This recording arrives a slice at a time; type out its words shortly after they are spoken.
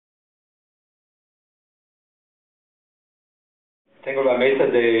Tengo la meta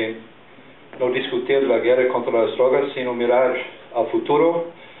de no discutir la guerra contra las drogas, sino mirar al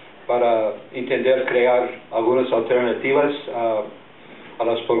futuro para intentar crear algunas alternativas a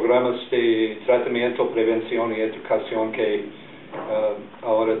los programas de tratamiento, prevención y educación que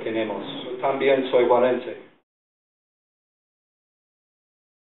ahora tenemos. También soy guarense.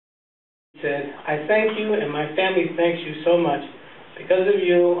 Said, I thank you and my family thanks you so much. Because of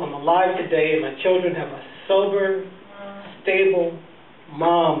you, I'm alive today and my children have a sober, stable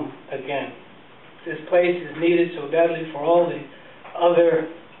mom again. This place is needed so badly for all the other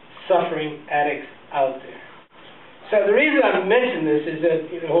suffering addicts out there. So the reason I mention this is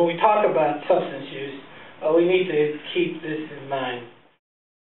that when we talk about substance use, we need to keep this in mind.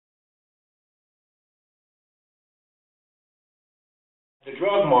 The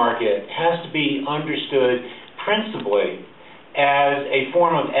drug market has to be understood principally as a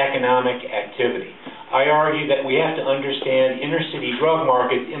form of economic activity. I argue that we have to understand inner-city drug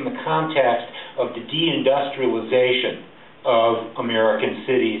markets in the context of the deindustrialization of American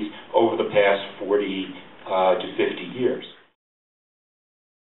cities over the past 40 to 50 years.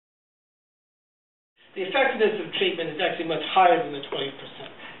 The effectiveness of treatment is actually much higher than the 20%.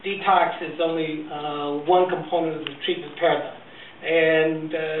 Detox is only one component of the treatment paradigm.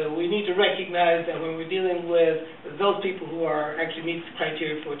 And we need to recognize that when we're dealing with those people who are actually meet the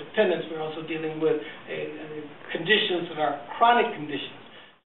criteria for dependence, we're also dealing with conditions that are chronic conditions.